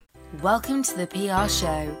Welcome to the PR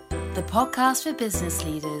Show, the podcast for business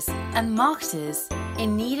leaders and marketers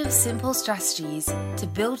in need of simple strategies to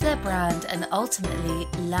build their brand and ultimately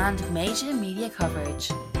land major media coverage.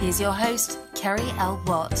 Here's your host, Kerri L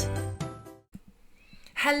Watt.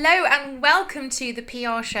 Hello and welcome to the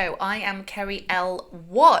PR Show. I am Kerri L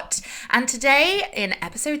Watt, and today in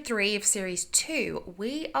episode 3 of series 2,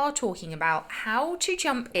 we are talking about how to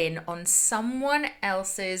jump in on someone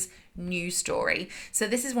else's news story. So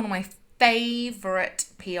this is one of my favorite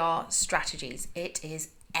PR strategies. It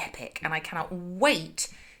is epic and I cannot wait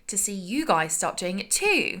to see you guys start doing it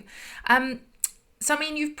too. So,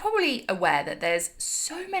 you're probably aware that there's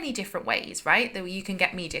so many different ways, right, that you can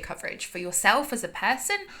get media coverage for yourself as a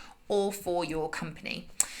person or for your company.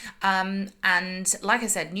 And like I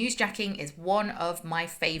said, newsjacking is one of my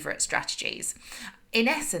favorite strategies. In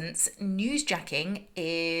essence, newsjacking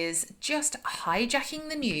is just hijacking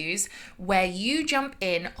the news where you jump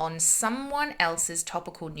in on someone else's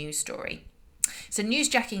topical news story. So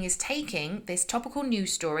newsjacking is taking this topical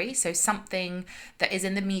news story, so something that is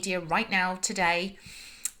in the media right now, today,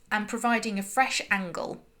 and providing a fresh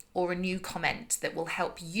angle or a new comment that will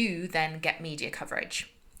help you then get media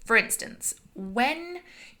coverage. For instance, when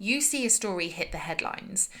you see a story hit the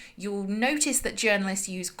headlines, you'll notice that journalists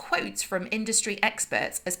use quotes from industry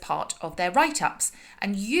experts as part of their write-ups,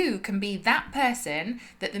 and you can be that person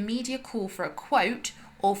that the media call for a quote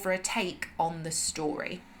or for a take on the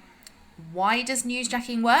story. Why does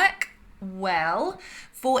newsjacking work? Well,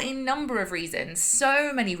 for a number of reasons,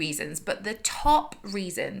 so many reasons, but the top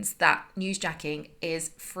reasons that newsjacking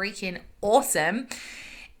is freaking awesome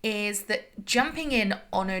is that jumping in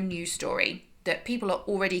on a news story that people are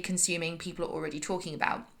already consuming, people are already talking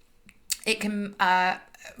about, it can,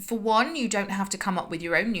 for one, you don't have to come up with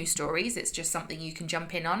your own news stories. It's just something you can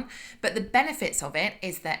jump in on. But the benefits of it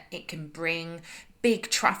is that it can bring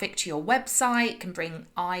big traffic to your website, can bring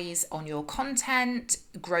eyes on your content,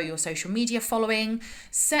 grow your social media following,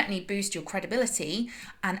 certainly boost your credibility,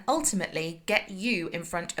 and ultimately get you in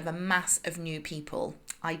front of a mass of new people,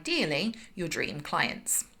 ideally your dream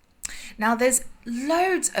clients. Now, there's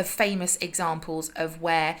loads of famous examples of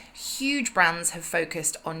where huge brands have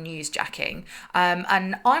focused on newsjacking,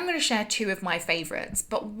 and I'm going to share 2 of my favorites.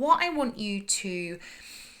 But what I want you to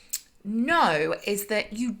know is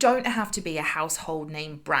that you don't have to be a household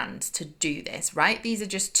name brand to do this, right? These are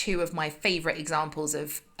just 2 of my favorite examples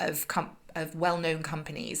of well-known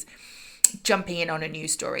companies jumping in on a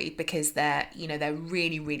news story because they're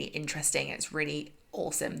really, really interesting. It's really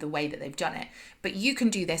awesome the way that they've done it. But you can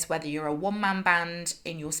do this whether you're a one-man band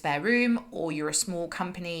in your spare room or you're a small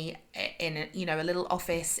company in a little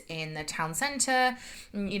office in the town centre,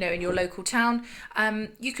 in your local town.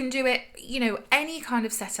 You can do it, any kind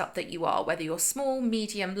of setup that you are, whether you're small,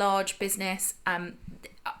 medium, large business.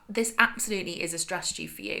 This absolutely is a strategy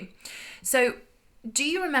for you. So do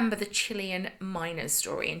you remember the Chilean miners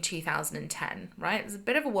story in 2010, right? It was a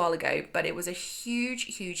bit of a while ago, but it was a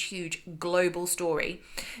huge global story.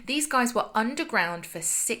 These guys were underground for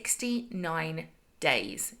 69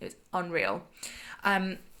 days. It was unreal.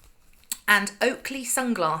 And Oakley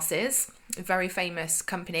Sunglasses, a very famous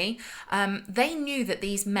company, they knew that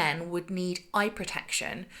these men would need eye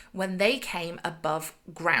protection when they came above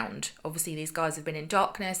ground. Obviously, these guys have been in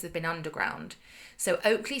darkness, they've been underground. So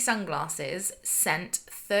Oakley Sunglasses sent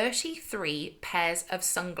 33 pairs of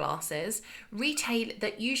sunglasses,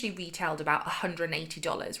 that usually retailed about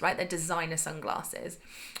 $180, right? They're designer sunglasses.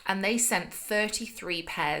 And they sent 33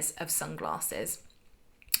 pairs of sunglasses.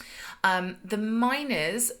 The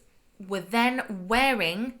miners were then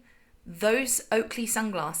wearing those Oakley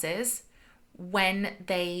sunglasses when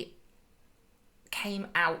they came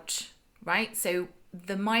out, right? So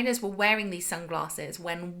the miners were wearing these sunglasses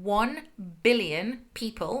when 1 billion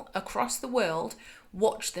people across the world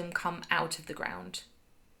watched them come out of the ground.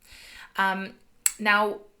 1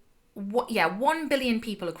 billion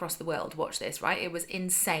people across the world watched this, right? It was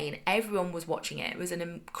insane. Everyone was watching it. It was an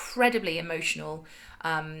incredibly emotional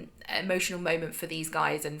moment for these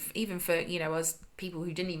guys, and even for us people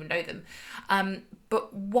who didn't even know them.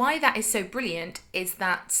 But why that is so brilliant is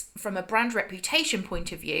that from a brand reputation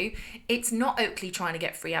point of view, it's not Oakley trying to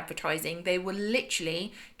get free advertising. They were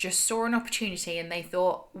literally just saw an opportunity and they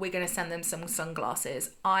thought, we're going to send them some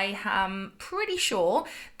sunglasses. I am pretty sure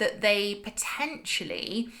that they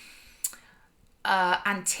potentially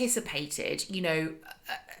anticipated,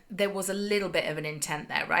 there was a little bit of an intent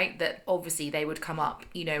there, right? That obviously they would come up,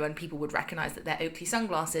 and people would recognize that they're Oakley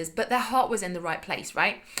sunglasses, but their heart was in the right place,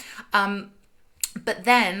 right? But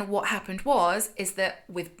then what happened is that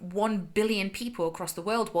with 1 billion people across the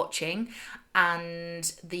world watching,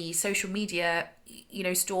 and the social media,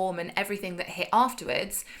 storm and everything that hit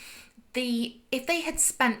afterwards, if they had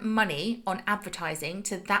spent money on advertising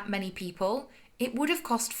to that many people, it would have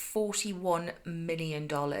cost $41 million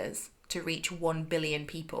to reach 1 billion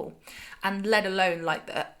people, and let alone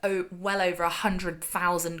well over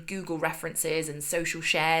 100,000 Google references and social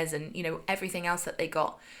shares and everything else that they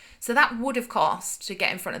got. So that would have cost, to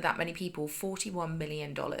get in front of that many people, $41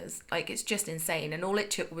 million. It's just insane. And all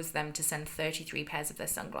it took was them to send 33 pairs of their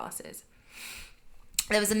sunglasses.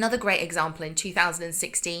 There was another great example in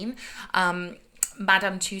 2016, Madame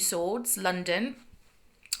Tussauds, London,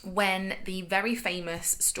 when the very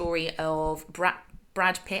famous story of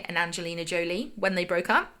Brad Pitt and Angelina Jolie, when they broke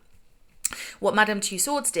up. What Madame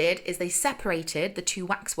Tussauds did is they separated the two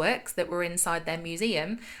waxworks that were inside their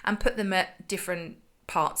museum and put them at different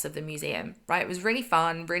parts of the museum, right? It was really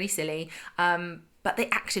fun, really silly, but they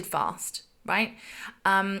acted fast, right?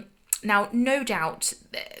 Now, no doubt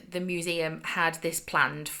the museum had this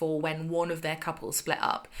planned for when one of their couples split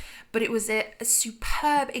up, but it was a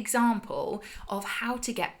superb example of how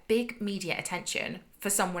to get big media attention for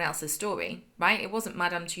someone else's story, right? It wasn't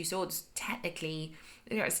Madame Tussauds, technically,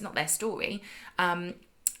 it's not their story.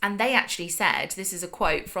 And they actually said, this is a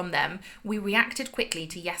quote from them, "We reacted quickly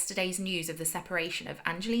to yesterday's news of the separation of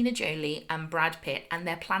Angelina Jolie and Brad Pitt and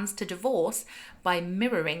their plans to divorce by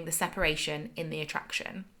mirroring the separation in the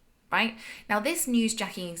attraction." Right? Now, this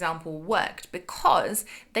newsjacking example worked because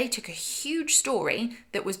they took a huge story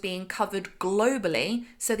that was being covered globally,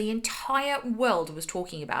 so the entire world was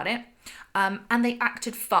talking about it, and they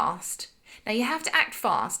acted fast. Now, you have to act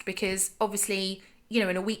fast because obviously,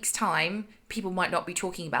 in a week's time, people might not be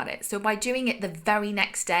talking about it. So by doing it the very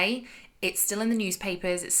next day, it's still in the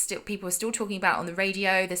newspapers. People are still talking about it on the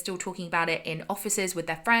radio. They're still talking about it in offices with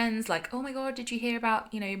their friends. Like, oh my God, did you hear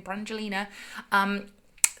about, Brangelina?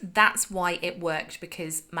 That's why it worked,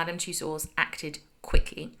 because Madame Tussauds acted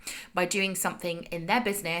quickly by doing something in their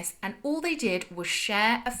business, and all they did was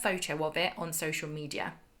share a photo of it on social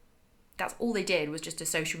media. That's all they did, was just a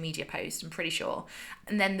social media post, I'm pretty sure.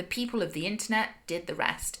 And then the people of the internet did the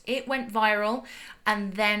rest. It went viral,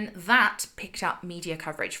 and then that picked up media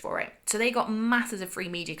coverage for it. So they got masses of free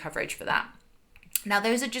media coverage for that. Now,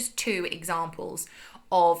 those are just two examples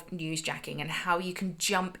of newsjacking and how you can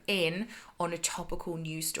jump in on a topical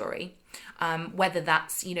news story, whether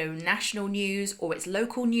that's national news or it's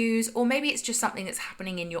local news, or maybe it's just something that's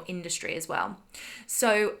happening in your industry as well.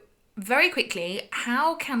 So very quickly,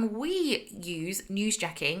 how can we use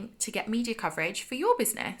newsjacking to get media coverage for your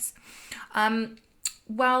business?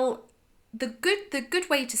 Well, the good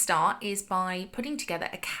way to start is by putting together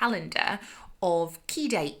a calendar of key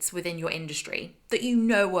dates within your industry that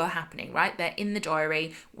are happening, right? They're in the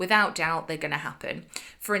diary. Without doubt, they're going to happen.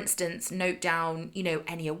 For instance, note down,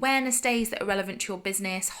 any awareness days that are relevant to your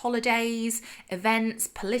business, holidays, events,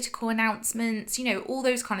 political announcements, all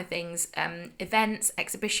those kind of things, events,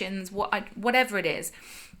 exhibitions, whatever it is,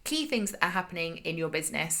 key things that are happening in your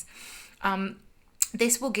business.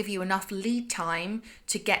 This will give you enough lead time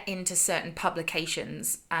to get into certain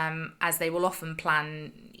publications, as they will often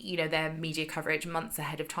plan, their media coverage months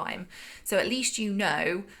ahead of time. So at least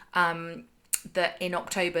that in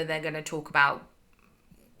October they're going to talk about,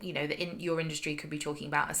 that in your industry could be talking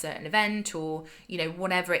about a certain event, or,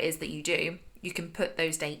 whatever it is that you do, you can put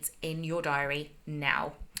those dates in your diary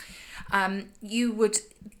now. You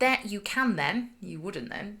can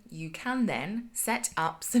then set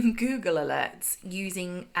up some Google alerts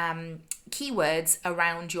using keywords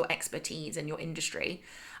around your expertise and your industry.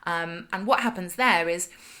 And what happens there is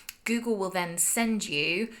Google will then send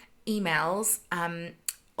you emails,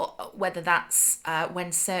 whether that's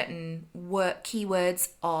when certain keywords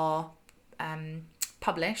are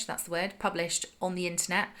published, that's the word, published on the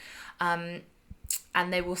internet.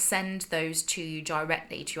 And they will send those to you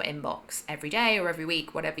directly to your inbox every day or every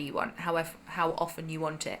week, whatever you want, how often you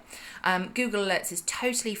want it. Google Alerts is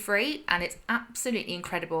totally free and it's absolutely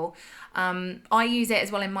incredible. I use it as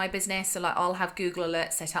well in my business. So I'll have Google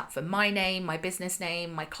Alerts set up for my name, my business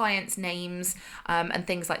name, my clients' names, and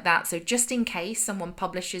things like that. So just in case someone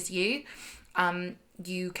publishes you,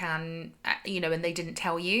 you can, and they didn't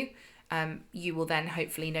tell you, you will then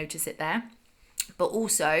hopefully notice it there. But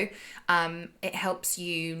also, it helps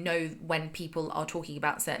you know when people are talking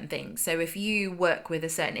about certain things. So if you work with a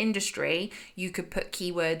certain industry, you could put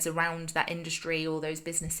keywords around that industry or those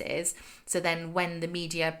businesses. So then when the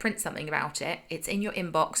media prints something about it, it's in your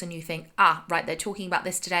inbox and you think, right, they're talking about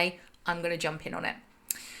this today. I'm going to jump in on it.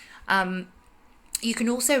 You can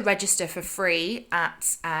also register for free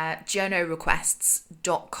at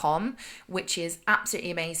journorequests.com, which is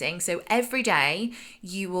absolutely amazing. So every day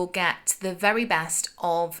you will get the very best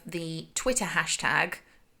of the Twitter hashtag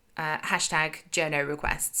journo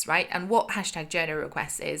requests, right? And what hashtag journo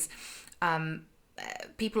requests is,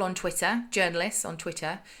 people on Twitter, journalists on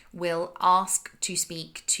Twitter, will ask to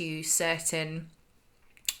speak to certain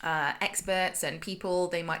experts and people.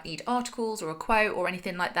 They might need articles or a quote or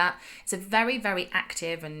anything like that. It's a very, very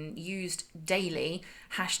active and used daily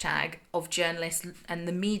hashtag of journalists and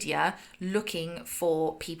the media looking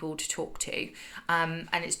for people to talk to. And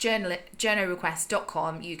it's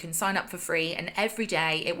journorequests.com. You can sign up for free, and every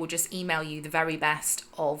day it will just email you the very best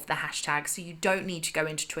of the hashtag. So you don't need to go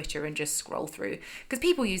into Twitter and just scroll through, because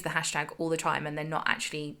people use the hashtag all the time and they're not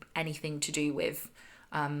actually anything to do with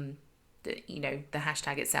the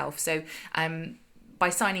hashtag itself. So by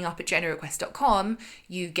signing up at journorequest.com,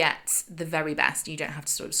 you get the very best. You don't have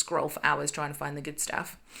to sort of scroll for hours trying to find the good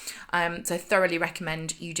stuff. So I thoroughly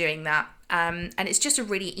recommend you doing that. And it's just a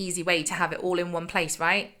really easy way to have it all in one place,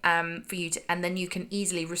 right? For you to, and then you can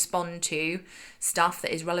easily respond to stuff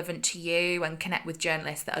that is relevant to you and connect with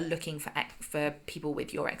journalists that are looking for people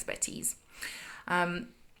with your expertise. Now,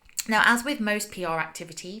 as with most PR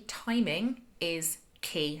activity, timing is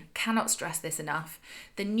key. Cannot stress this enough.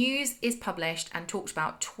 The news is published and talked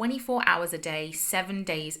about 24 hours a day, 7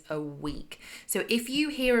 days a week. So if you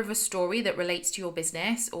hear of a story that relates to your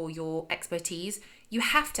business or your expertise, you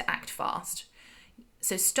have to act fast.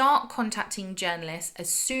 So start contacting journalists as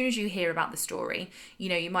soon as you hear about the story.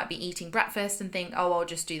 You might be eating breakfast and think, oh, I'll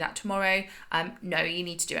just do that tomorrow. No, you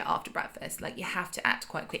need to do it after breakfast. You have to act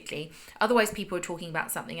quite quickly. Otherwise, people are talking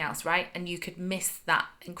about something else, right? And you could miss that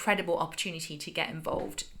incredible opportunity to get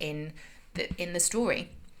involved in the story.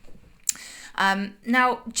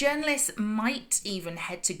 Now, journalists might even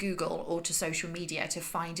head to Google or to social media to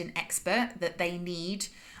find an expert that they need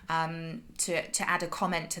to add a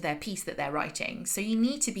comment to their piece that they're writing. So you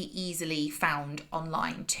need to be easily found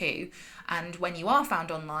online too. And when you are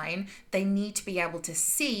found online, they need to be able to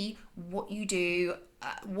see what you do,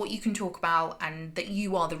 what you can talk about, and that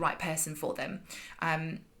you are the right person for them.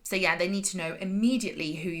 So yeah, they need to know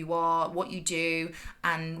immediately who you are, what you do,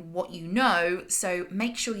 and what you know. So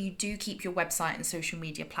make sure you do keep your website and social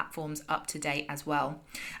media platforms up to date as well.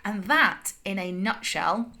 And that, in a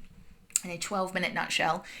nutshell, in a 12-minute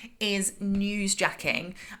nutshell, is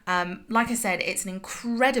newsjacking. Like I said, it's an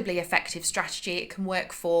incredibly effective strategy. It can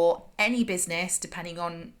work for any business depending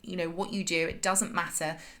on what you do. It doesn't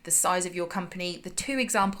matter the size of your company. The two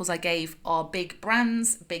examples I gave are big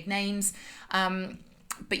brands, big names,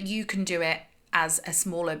 but you can do it as a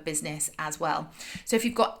smaller business as well. So if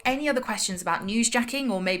you've got any other questions about newsjacking,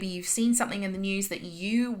 or maybe you've seen something in the news that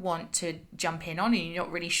you want to jump in on and you're not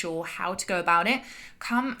really sure how to go about it,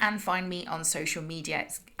 come and find me on social media.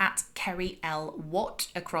 It's at Kerri L Watt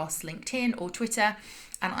across LinkedIn or Twitter,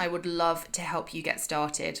 and I would love to help you get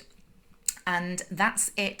started. And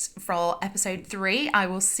that's it for episode 3. I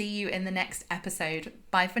will see you in the next episode.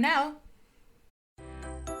 Bye for now.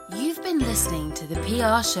 You've been listening to the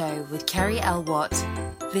PR Show with Kerri L Watt.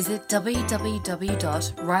 Visit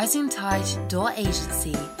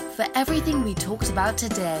www.risingtide.agency for everything we talked about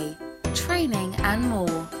today, training and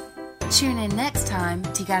more. Tune in next time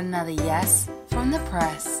to get another yes from the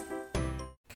press.